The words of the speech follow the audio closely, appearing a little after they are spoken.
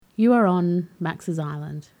You are on Max's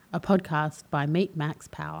Island, a podcast by Meet Max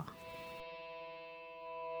Power.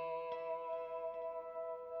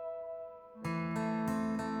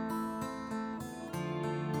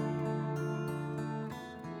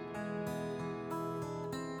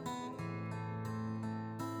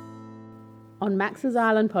 On Max's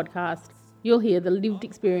Island podcast, you'll hear the lived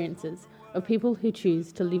experiences of people who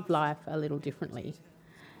choose to live life a little differently.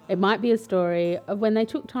 It might be a story of when they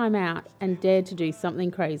took time out and dared to do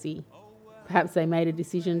something crazy. Perhaps they made a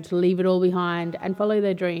decision to leave it all behind and follow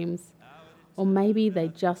their dreams. Or maybe they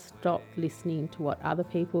just stopped listening to what other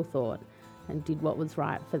people thought and did what was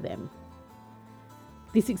right for them.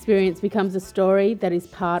 This experience becomes a story that is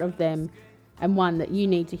part of them and one that you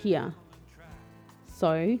need to hear.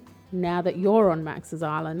 So, now that you're on Max's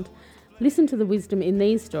Island, listen to the wisdom in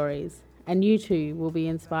these stories and you too will be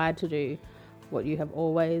inspired to do what you have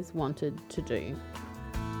always wanted to do.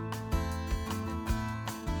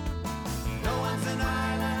 No one's an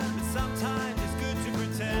island, but sometimes it's good to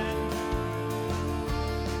pretend.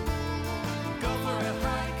 Go for a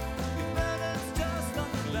hike, your burdens just on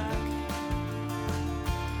your back.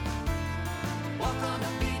 Walk on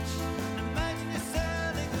the beach, imagine you're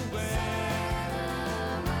sailing away.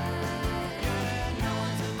 Yeah, no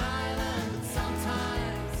one's an island, but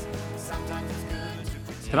sometimes it's good to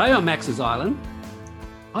pretend. Today on Max's Island,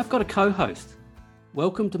 I've got a co-host.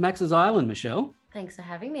 Welcome to Max's Island, Michelle. Thanks for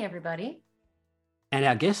having me, everybody. And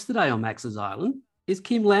our guest today on Max's Island is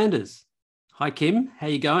Kim Landers. Hi, Kim. How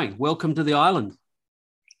you going? Welcome to the island.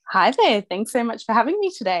 Hi there. Thanks so much for having me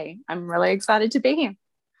today. I'm really excited to be here.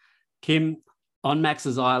 Kim, on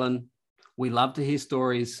Max's Island, we love to hear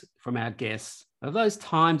stories from our guests of those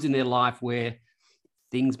times in their life where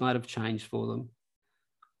things might have changed for them.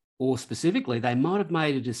 Or specifically, they might have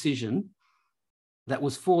made a decision that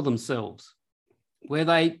was for themselves, where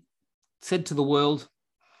they said to the world,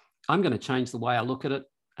 I'm going to change the way I look at it,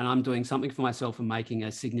 and I'm doing something for myself and making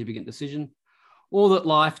a significant decision, or that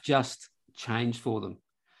life just changed for them.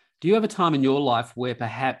 Do you have a time in your life where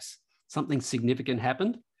perhaps something significant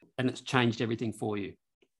happened and it's changed everything for you?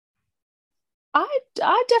 I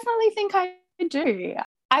definitely think I do.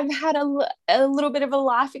 I've had a little bit of a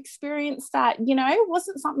life experience that,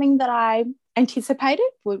 wasn't something that I anticipated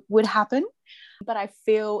would happen, but I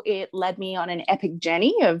feel it led me on an epic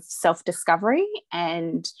journey of self-discovery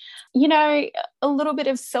and, a little bit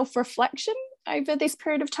of self-reflection over this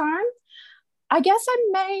period of time. I guess I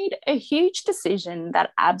made a huge decision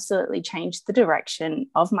that absolutely changed the direction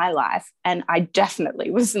of my life, and I definitely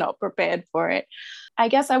was not prepared for it. I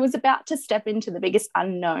guess I was about to step into the biggest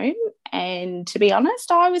unknown, and to be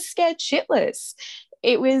honest, I was scared shitless.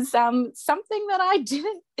 It was something that I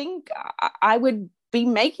didn't think I would be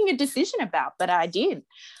making a decision about, but I did.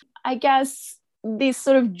 I guess this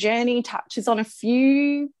sort of journey touches on a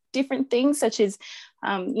few different things, such as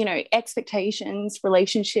expectations,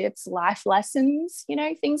 relationships, life lessons,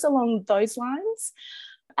 things along those lines.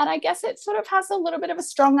 And I guess it sort of has a little bit of a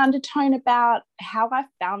strong undertone about how I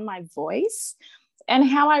found my voice and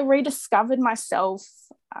how I rediscovered myself,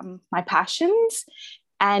 my passions,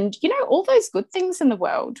 and, all those good things in the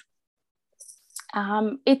world.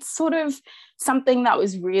 It's sort of something that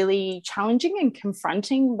was really challenging and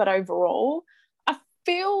confronting, but overall, I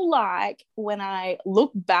feel like when I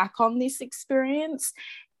look back on this experience,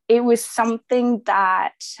 it was something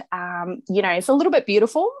that, is a little bit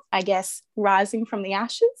beautiful. I guess rising from the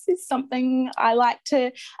ashes is something I like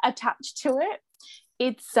to attach to it.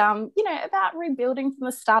 It's, about rebuilding from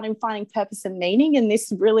the start and finding purpose and meaning in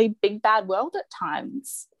this really big, bad world at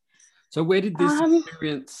times. So where did this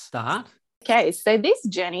experience start? Okay, so this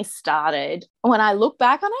journey started when I look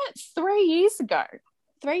back on it 3 years ago.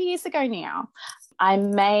 3 years ago now, I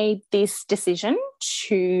made this decision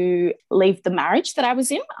to leave the marriage that I was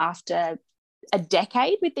in after a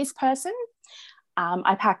decade with this person.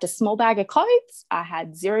 I packed a small bag of clothes. I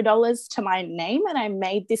had $0 to my name, and I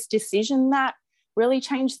made this decision that really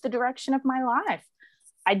changed the direction of my life.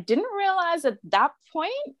 I didn't realize at that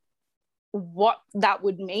point what that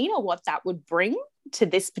would mean or what that would bring to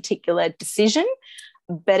this particular decision,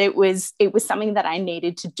 but it was something that I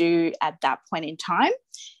needed to do at that point in time.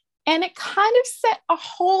 And it kind of set a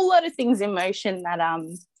whole lot of things in motion that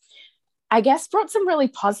I guess brought some really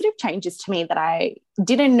positive changes to me that I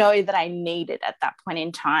didn't know that I needed at that point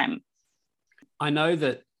in time. I know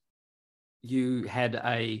that you had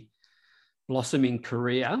a blossoming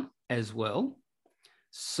career as well.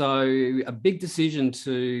 So a big decision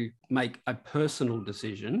to make a personal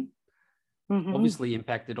decision obviously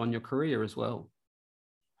impacted on your career as well.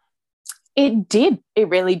 It did. It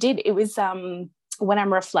really did. It was when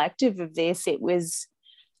I'm reflective of this, it was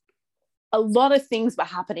a lot of things were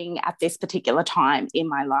happening at this particular time in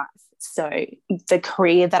my life. So the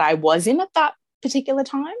career that I was in at that particular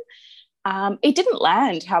time, it didn't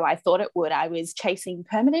land how I thought it would. I was chasing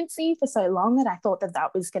permanency for so long that I thought that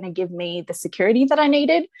that was going to give me the security that I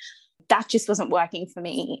needed. That just wasn't working for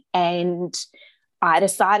me. And I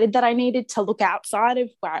decided that I needed to look outside of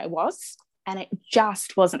where I was, and it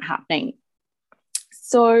just wasn't happening.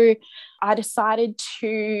 So I decided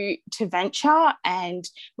to venture and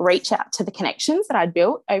reach out to the connections that I'd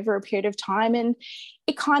built over a period of time. And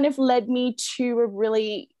it kind of led me to a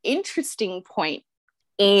really interesting point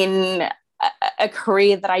in a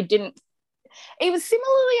career that it was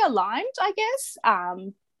similarly aligned, I guess,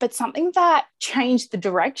 but something that changed the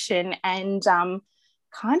direction and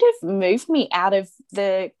kind of moved me out of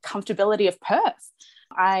the comfortability of Perth.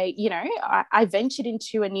 I ventured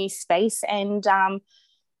into a new space and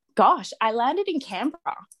gosh, I landed in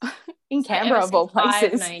Canberra, Ever of all since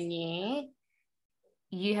places. I've known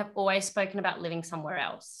you have always spoken about living somewhere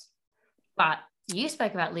else, but you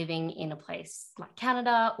spoke about living in a place like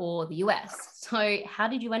Canada or the US. So how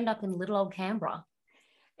did you end up in little old Canberra?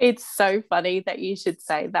 It's so funny that you should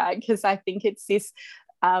say that, because I think it's this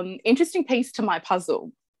interesting piece to my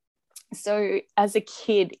puzzle. So as a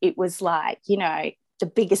kid, it was like, the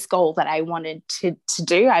biggest goal that I wanted to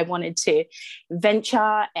do. I wanted to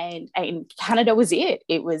venture, and Canada was it.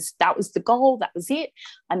 That was the goal. That was it.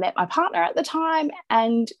 I met my partner at the time,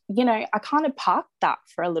 and I kind of parked that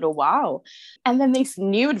for a little while, and then this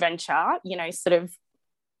new adventure, sort of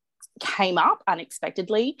came up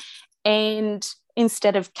unexpectedly, and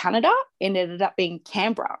instead of Canada, it ended up being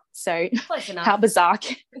Canberra. So Close enough. how bizarre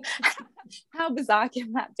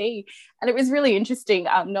can that be? And it was really interesting.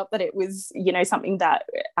 Not that it was, something that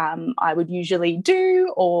I would usually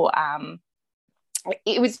do, or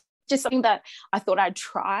it was just something that I thought I'd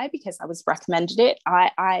try because I was recommended it.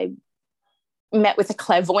 I met with a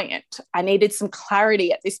clairvoyant. I needed some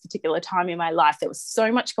clarity at this particular time in my life. There was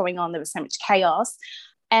so much going on. There was so much chaos.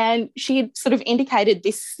 And she had sort of indicated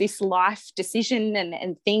this life decision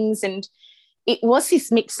and things. And it was this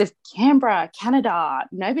mix of Canberra, Canada.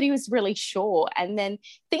 Nobody was really sure. And then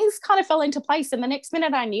things kind of fell into place. And the next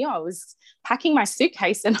minute I knew, I was packing my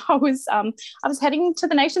suitcase and I was heading to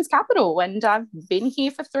the nation's capital. And I've been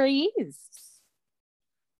here for 3 years.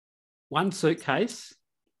 One suitcase,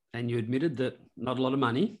 and you admitted that not a lot of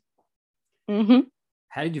money. Mm-hmm.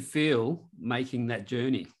 How did you feel making that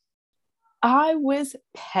journey? I was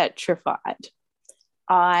petrified.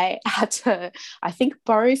 I had to, I think,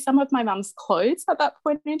 borrow some of my mum's clothes at that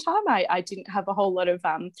point in time. I didn't have a whole lot of,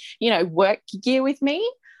 work gear with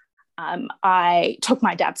me. I took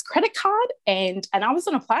my dad's credit card and I was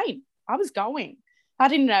on a plane. I was going. I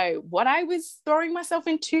didn't know what I was throwing myself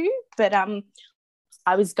into, but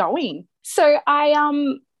I was going. So I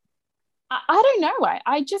don't know.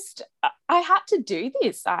 I had to do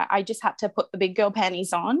this. I just had to put the big girl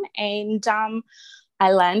panties on, and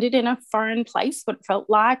I landed in a foreign place, what it felt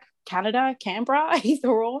like Canada, Canberra, either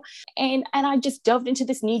or. And I just delved into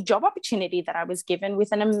this new job opportunity that I was given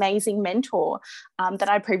with an amazing mentor that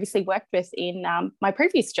I previously worked with in my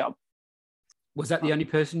previous job. Was that the only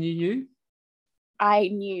person you knew? I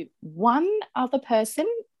knew one other person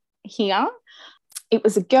here. It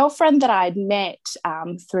was a girlfriend that I'd met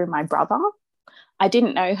through my brother. I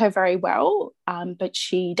didn't know her very well, but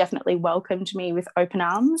she definitely welcomed me with open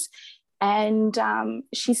arms. And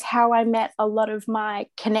she's how I met a lot of my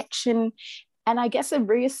connection, and I guess it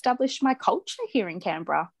reestablished my culture here in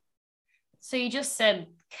Canberra. So you just said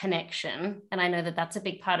connection, and I know that that's a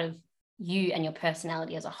big part of you and your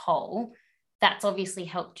personality as a whole. That's obviously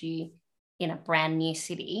helped you in a brand new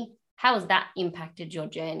city. How has that impacted your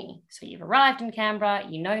journey? So you've arrived in Canberra,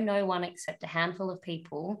 you know no one except a handful of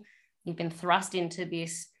people. You've been thrust into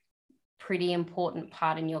this pretty important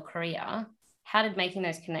part in your career. How did making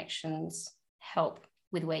those connections help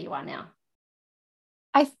with where you are now?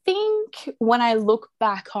 I think when I look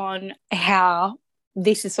back on how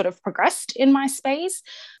this has sort of progressed in my space,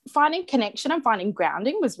 finding connection and finding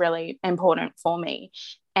grounding was really important for me.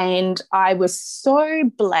 And I was so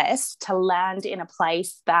blessed to land in a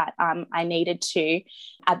place that I needed to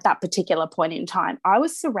at that particular point in time. I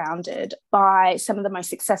was surrounded by some of the most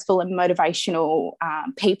successful and motivational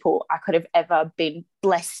people I could have ever been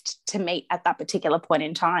blessed to meet at that particular point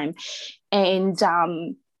in time. And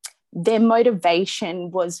their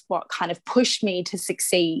motivation was what kind of pushed me to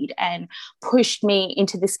succeed and pushed me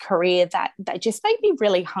into this career that just made me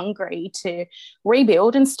really hungry to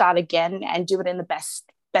rebuild and start again and do it in the best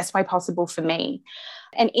way possible for me.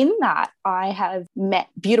 And in that, I have met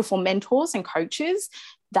beautiful mentors and coaches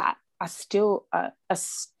that are still a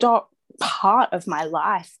stock part of my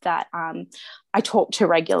life that I talk to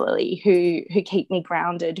regularly, who keep me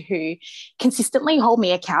grounded, who consistently hold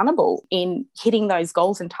me accountable in hitting those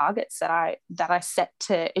goals and targets that I set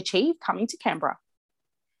to achieve coming to Canberra.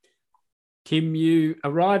 Kim, you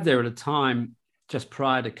arrived there at a time just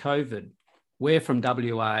prior to COVID. We're from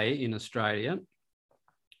WA in Australia.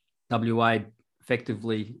 WA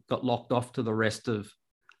effectively got locked off to the rest of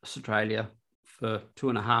Australia for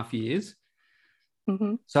 2.5 years.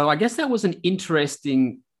 Mm-hmm. So I guess that was an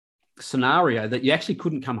interesting scenario, that you actually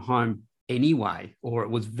couldn't come home anyway, or it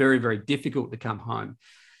was very, very difficult to come home.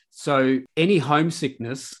 So any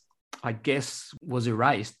homesickness, I guess, was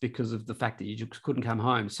erased because of the fact that you just couldn't come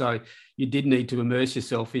home. So you did need to immerse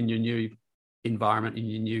yourself in your new environment, in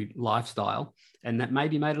your new lifestyle, and that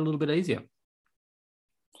maybe made it a little bit easier.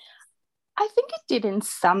 I think it did in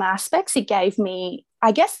some aspects. It gave me,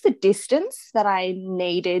 I guess, the distance that I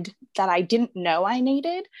needed, that I didn't know I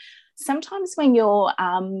needed. Sometimes when you're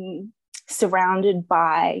surrounded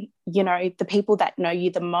by, the people that know you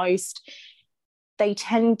the most, they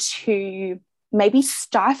tend to maybe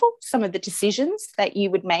stifle some of the decisions that you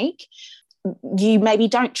would make. You maybe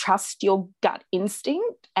don't trust your gut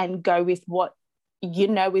instinct and go with what you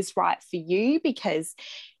know is right for you, because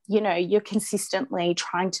you're consistently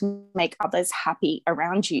trying to make others happy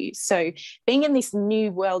around you. So being in this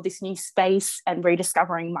new world, this new space, and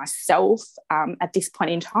rediscovering myself at this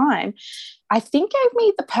point in time, I think gave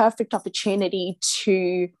me the perfect opportunity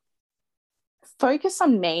to focus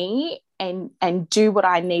on me and do what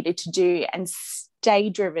I needed to do, and stay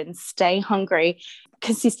driven, stay hungry,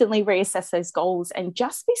 consistently reassess those goals, and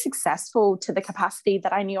just be successful to the capacity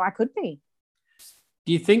that I knew I could be.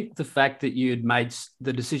 Do you think the fact that you had made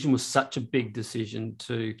the decision was such a big decision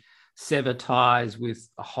to sever ties with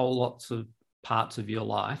a whole lots of parts of your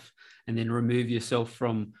life and then remove yourself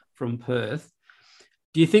from Perth,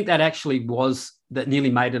 do you think that actually that nearly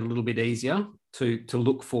made it a little bit easier to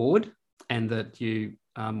look forward, and that you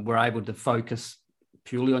were able to focus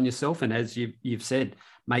purely on yourself, and, as you've said,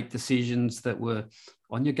 make decisions that were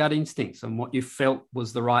on your gut instincts and what you felt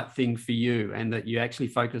was the right thing for you, and that you actually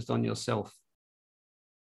focused on yourself?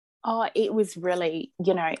 Oh, it was really,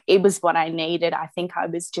 it was what I needed. I think I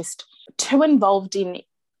was just too involved in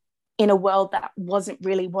a world that wasn't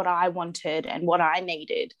really what I wanted and what I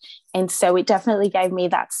needed. And so it definitely gave me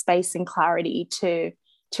that space and clarity to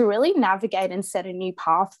really navigate and set a new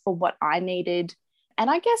path for what I needed.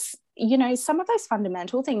 And I guess, some of those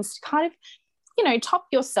fundamental things to kind of, top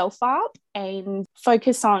yourself up and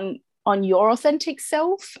focus on your authentic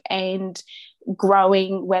self and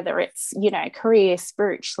growing, whether it's, career,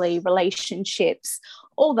 spiritually, relationships,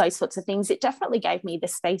 all those sorts of things. It definitely gave me the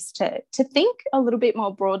space to think a little bit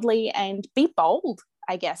more broadly and be bold,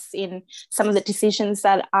 I guess, in some of the decisions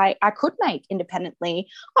that I could make independently.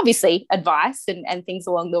 Obviously, advice and things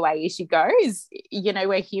along the way as you go is,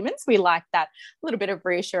 we're humans. We like that little bit of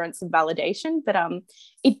reassurance and validation. But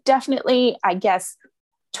it definitely, I guess,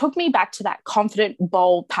 took me back to that confident,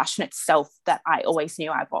 bold, passionate self that I always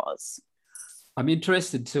knew I was. I'm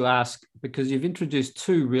interested to ask, because you've introduced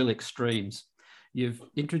two real extremes. You've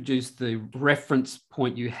introduced the reference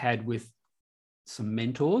point you had with some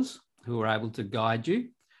mentors who were able to guide you,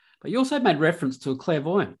 but you also made reference to a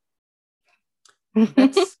clairvoyant.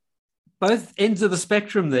 That's both ends of the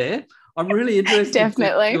spectrum there. I'm really interested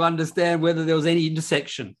to understand whether there was any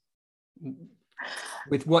intersection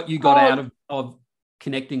with what you got out of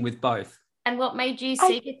connecting with both. And what made you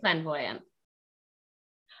seek a clairvoyant?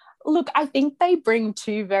 Look, I think they bring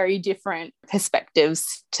two very different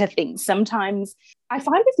perspectives to things. Sometimes I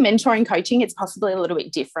find with mentoring coaching, it's possibly a little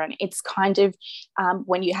bit different. It's kind of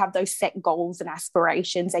when you have those set goals and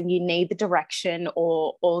aspirations and you need the direction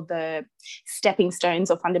or the stepping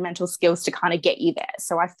stones or fundamental skills to kind of get you there.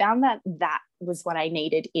 So I found that was what I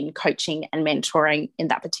needed in coaching and mentoring in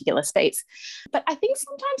that particular space. But I think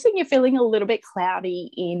sometimes when you're feeling a little bit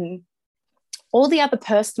cloudy in all the other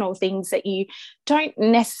personal things that you don't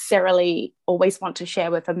necessarily always want to share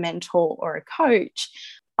with a mentor or a coach,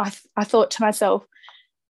 I thought to myself,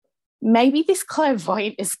 maybe this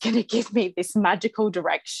clairvoyant is going to give me this magical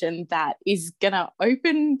direction that is going to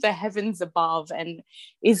open the heavens above and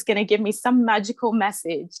is going to give me some magical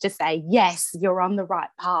message to say, yes, you're on the right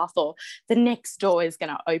path, or the next door is going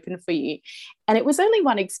to open for you. And it was only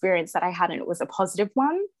one experience that I had, and it was a positive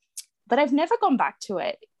one. But I've never gone back to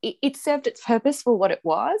it. It served its purpose for what it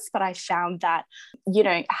was, but I found that,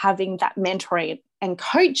 having that mentoring and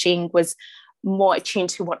coaching was more attuned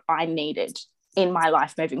to what I needed in my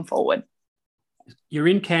life moving forward. You're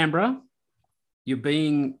in Canberra, you're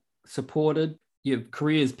being supported, your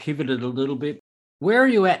career's pivoted a little bit. Where are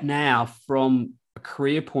you at now from a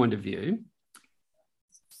career point of view,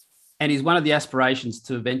 and is one of the aspirations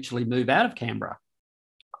to eventually move out of Canberra?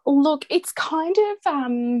 Look, it's kind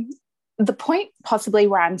of the point possibly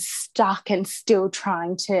where I'm stuck and still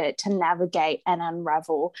trying to navigate and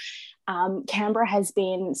unravel. Canberra has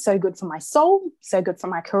been so good for my soul, so good for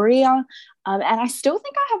my career, and I still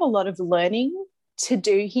think I have a lot of learning to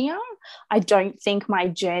do here. I don't think my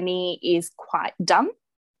journey is quite done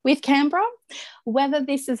with Canberra. Whether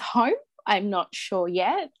this is home, I'm not sure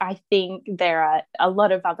yet. I think there are a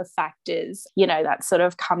lot of other factors, that sort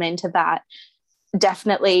of come into that.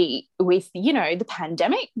 Definitely with, the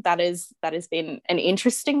pandemic, that has been an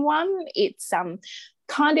interesting one. It's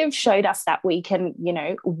kind of showed us that we can,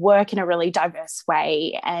 work in a really diverse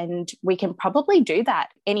way, and we can probably do that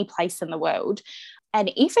any place in the world.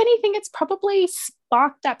 And if anything, it's probably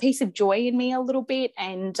sparked that piece of joy in me a little bit,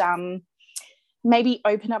 and maybe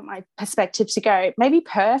open up my perspective to go, maybe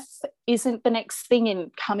Perth isn't the next thing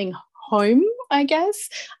in coming home, I guess.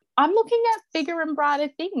 I'm looking at bigger and brighter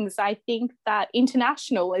things. I think that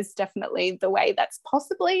international is definitely the way that's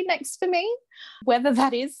possibly next for me. Whether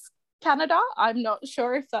that is Canada, I'm not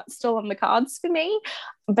sure if that's still on the cards for me.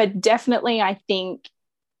 But definitely, I think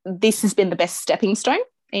this has been the best stepping stone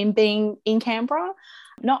in being in Canberra.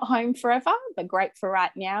 Not home forever, but great for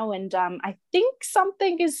right now. And I think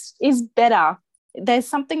something is better. There's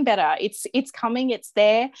something better. It's coming. It's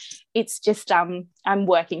there. It's just I'm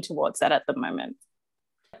working towards that at the moment.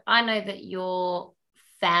 I know that your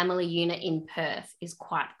family unit in Perth is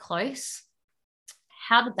quite close.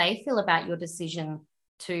 How did they feel about your decision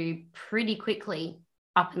to pretty quickly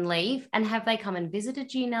up and leave? And have they come and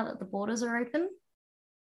visited you now that the borders are open?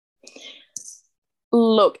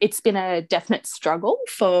 Look, it's been a definite struggle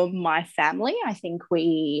for my family. I think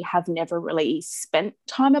we have never really spent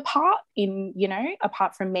time apart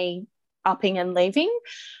apart from me upping and leaving.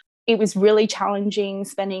 It was really challenging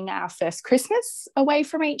spending our first Christmas away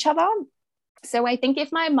from each other. So I think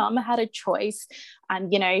if my mum had a choice,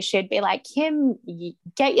 she'd be like, Kim,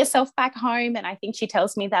 get yourself back home. And I think she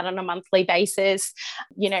tells me that on a monthly basis,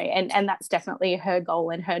 and that's definitely her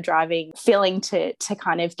goal and her driving feeling to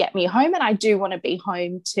kind of get me home. And I do want to be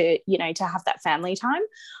home to have that family time.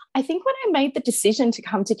 I think when I made the decision to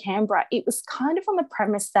come to Canberra, it was kind of on the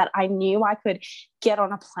premise that I knew I could get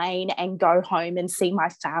on a plane and go home and see my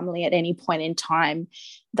family at any point in time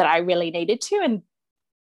that I really needed to. And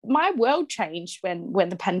my world changed when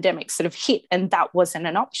the pandemic sort of hit, and that wasn't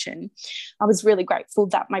an option. I was really grateful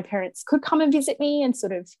that my parents could come and visit me and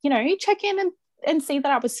sort of, check in and see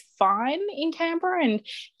that I was fine in Canberra, and,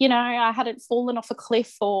 I hadn't fallen off a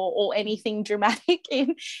cliff or anything dramatic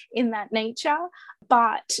in that nature.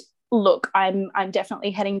 But look, I'm definitely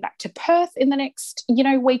heading back to Perth in the next,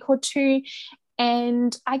 week or two.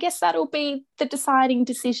 And I guess that'll be the deciding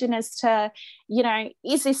decision as to,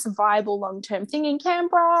 is this a viable long-term thing in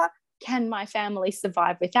Canberra? Can my family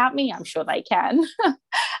survive without me? I'm sure they can.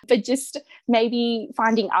 But just maybe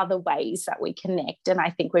finding other ways that we connect. And I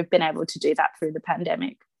think we've been able to do that through the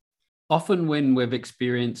pandemic. Often when we've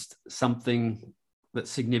experienced something that's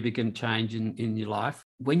significant change in your life,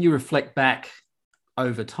 when you reflect back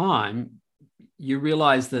over time, you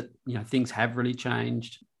realise that, things have really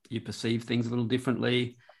changed. You perceive things a little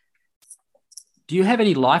differently. Do you have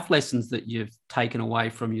any life lessons that you've taken away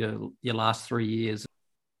from your last 3 years?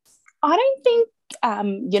 I don't think,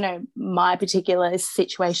 my particular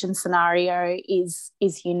situation scenario is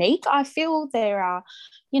unique. I feel there are,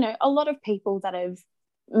 a lot of people that have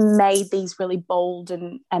made these really bold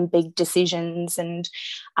and big decisions and,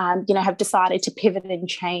 have decided to pivot and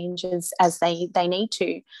change as they need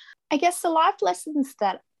to. I guess the life lessons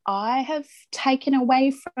that I have taken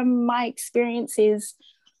away from my experience is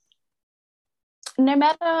no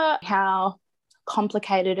matter how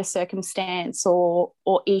complicated a circumstance or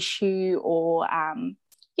issue or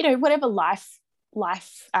whatever life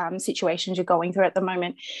situations you're going through at the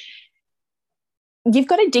moment, you've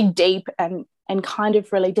got to dig deep and kind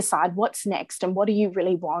of really decide what's next and what do you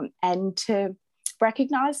really want, and to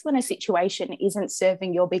recognize when a situation isn't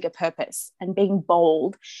serving your bigger purpose and being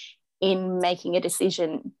bold in making a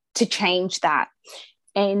decision to change that.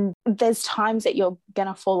 And there's times that you're going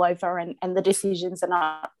to fall over and the decisions are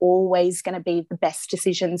not always going to be the best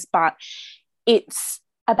decisions, but it's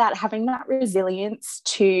about having that resilience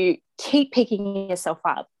to keep picking yourself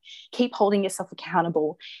up, keep holding yourself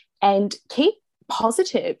accountable, and keep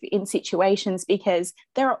positive in situations, because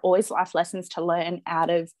there are always life lessons to learn out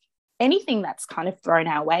of anything that's kind of thrown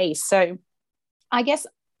our way. So I guess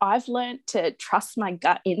I've learned to trust my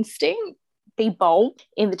gut instinct, be bold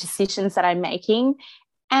in the decisions that I'm making,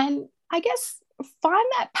 and I guess find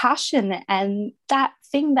that passion and that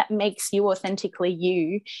thing that makes you authentically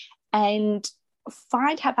you, and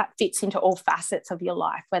find how that fits into all facets of your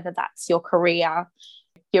life, whether that's your career,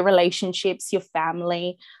 your relationships, your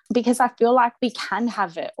family, because I feel like we can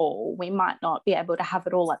have it all. We might not be able to have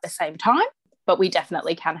it all at the same time, but we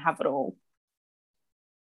definitely can have it all.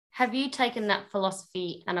 Have you taken that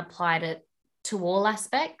philosophy and applied it to all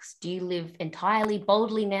aspects? Do you live entirely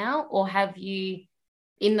boldly now, or have you,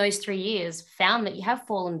 in those 3 years, found that you have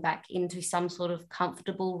fallen back into some sort of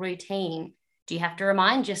comfortable routine? Do you have to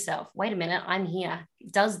remind yourself, wait a minute, I'm here.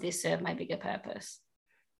 Does this serve my bigger purpose?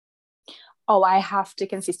 Oh, I have to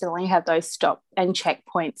consistently have those stop and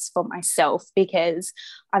checkpoints for myself, because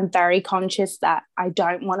I'm very conscious that I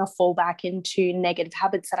don't want to fall back into negative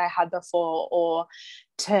habits that I had before, or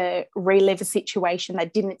to relive a situation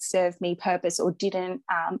that didn't serve me purpose, or didn't,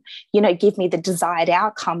 give me the desired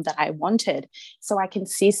outcome that I wanted. So I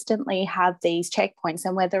consistently have these checkpoints,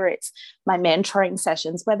 and whether it's my mentoring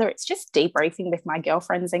sessions, whether it's just debriefing with my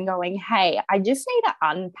girlfriends and going, hey, I just need to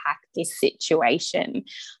unpack this situation.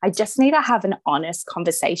 I just need to have an honest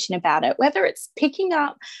conversation about it, whether it's picking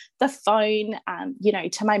up the phone,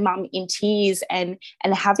 to my mum in tears and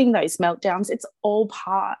having those meltdowns. It's all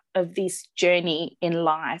part of this journey in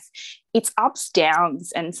life. It's ups,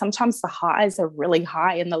 downs, and sometimes the highs are really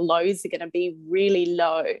high and the lows are going to be really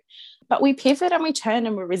low. But we pivot and we turn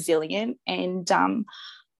and we're resilient. And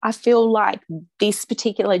I feel like this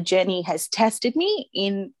particular journey has tested me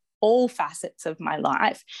in all facets of my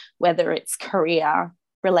life, whether it's career,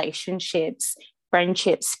 relationships,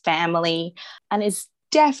 friendships, family, and it's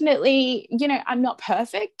definitely, I'm not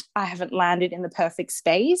perfect. I haven't landed in the perfect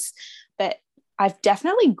space, but I've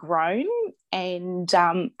definitely grown, and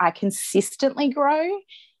I consistently grow,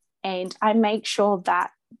 and I make sure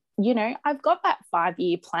that, I've got that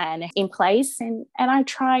 5-year plan in place, and I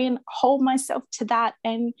try and hold myself to that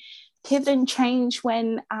and pivot and change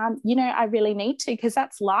when, I really need to, because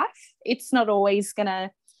that's life. It's not always going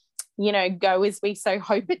to, go as we so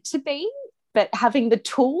hope it to be. But having the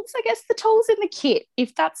tools, I guess the tools in the kit,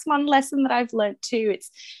 if that's one lesson that I've learned too,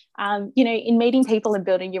 it's, in meeting people and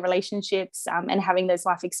building your relationships and having those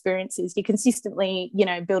life experiences, you're consistently,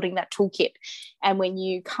 building that toolkit. And when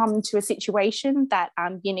you come to a situation that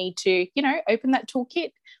you need to, open that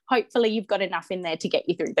toolkit, hopefully you've got enough in there to get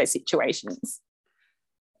you through those situations.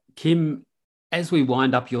 Kim, as we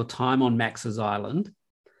wind up your time on Max's Island,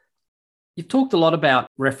 you've talked a lot about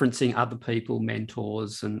referencing other people,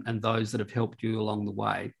 mentors, and those that have helped you along the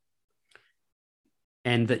way,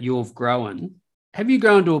 and that you've grown. Have you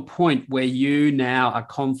grown to a point where you now are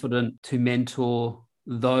confident to mentor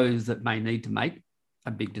those that may need to make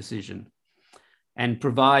a big decision and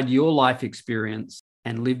provide your life experience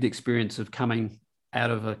and lived experience of coming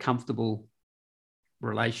out of a comfortable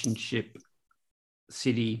relationship,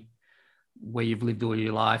 city where you've lived all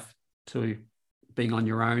your life, to being on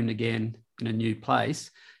your own again in a new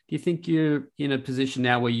place? Do you think you're in a position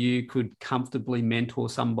now where you could comfortably mentor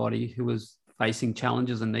somebody who is facing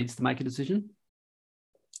challenges and needs to make a decision?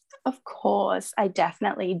 Of course, I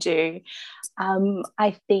definitely do.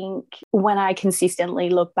 I think when I consistently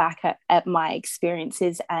look back at my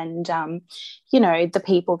experiences and, the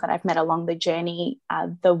people that I've met along the journey,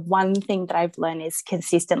 the one thing that I've learned is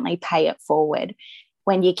consistently pay it forward.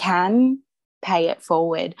 When you can, pay it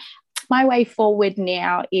forward. My way forward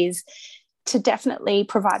now is to definitely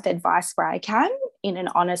provide the advice where I can in an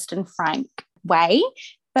honest and frank way,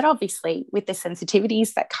 but obviously with the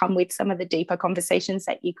sensitivities that come with some of the deeper conversations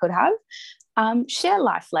that you could have. Share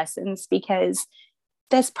life lessons, because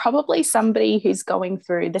there's probably somebody who's going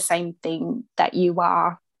through the same thing that you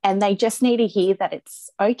are, and they just need to hear that it's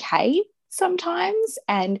okay sometimes,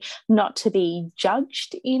 and not to be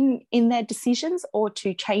judged in their decisions or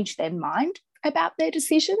to change their mind about their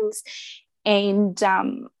decisions. And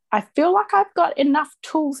I feel like I've got enough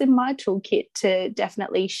tools in my toolkit to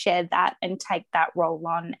definitely share that and take that role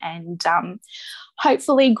on, and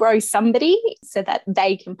hopefully grow somebody so that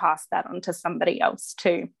they can pass that on to somebody else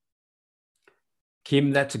too.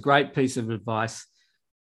 Kim, that's a great piece of advice.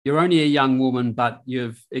 You're only a young woman, but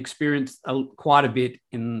you've experienced quite a bit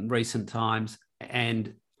in recent times.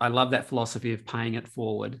 And I love that philosophy of paying it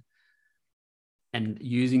forward and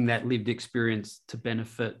using that lived experience to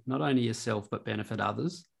benefit not only yourself, but benefit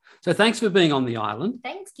others. So thanks for being on the island.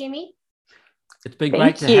 Thanks, Kimmy. It's been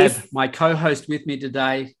great to have my co-host with me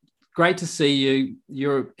today. Great to see you.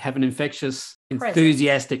 You have an infectious,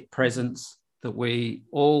 enthusiastic presence that we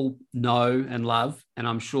all know and love. And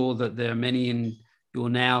I'm sure that there are many in your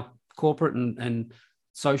now corporate and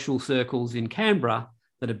social circles in Canberra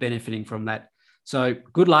that are benefiting from that. So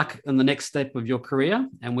good luck in the next step of your career.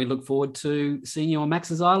 And we look forward to seeing you on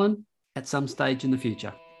Max's Island at some stage in the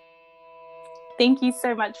future. Thank you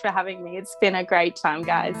so much for having me. It's been a great time,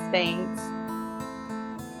 guys. Thanks.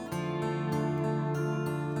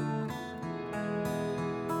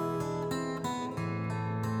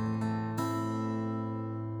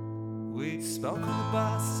 We spoke on the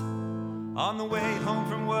bus on the way home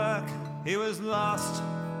from work. He was lost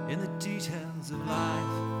in the details of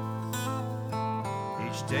life.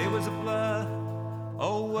 Each day was a blur,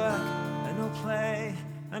 oh work and no play,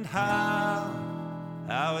 and how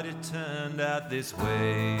it had turned out this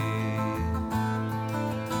way.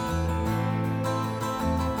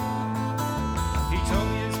 He told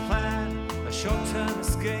me his plan, a short-term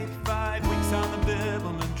escape, 5 weeks on the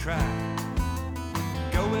Bibbleman track.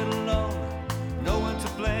 Go it alone, no one to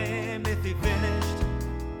blame if he finished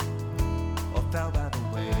or fell by the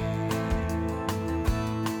way.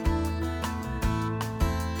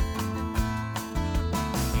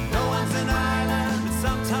 No one's an island, but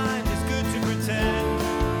sometimes it's good to pretend.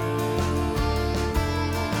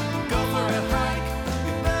 Go for a hike,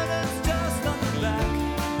 your burden's just on your back.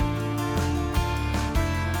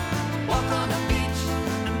 Walk on the beach,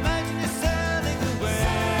 imagine you're sailing away.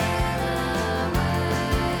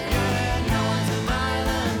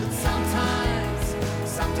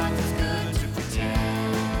 Sometimes it's good to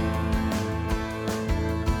pretend.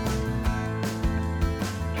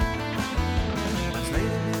 Much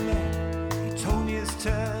later we met, he told me his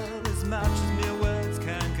tale as much as mere words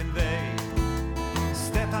can convey.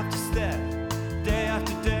 Step after step, day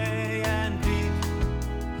after day, and deep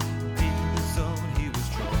in the zone he was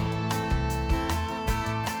drawn.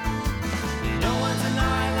 No one's an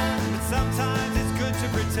island, but sometimes it's good to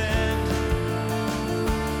pretend.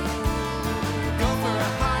 Go for a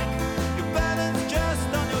hike, your burden's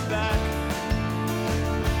just on your back.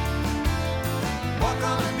 Walk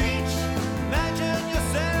on the beach, imagine you're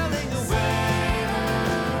sailing away.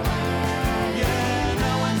 Yeah,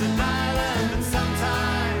 no one's an island, but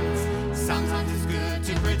sometimes it's good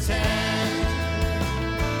to pretend.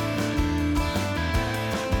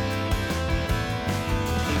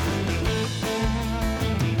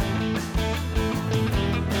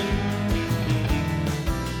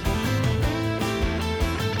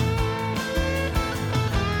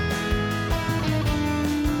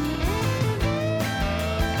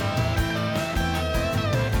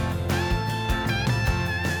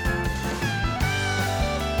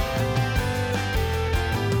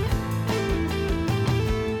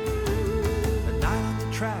 A night on the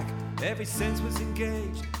track, every sense was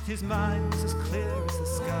engaged. His mind was as clear as the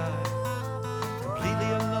sky.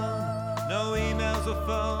 Completely alone, no emails or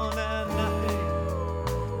phone, and nothing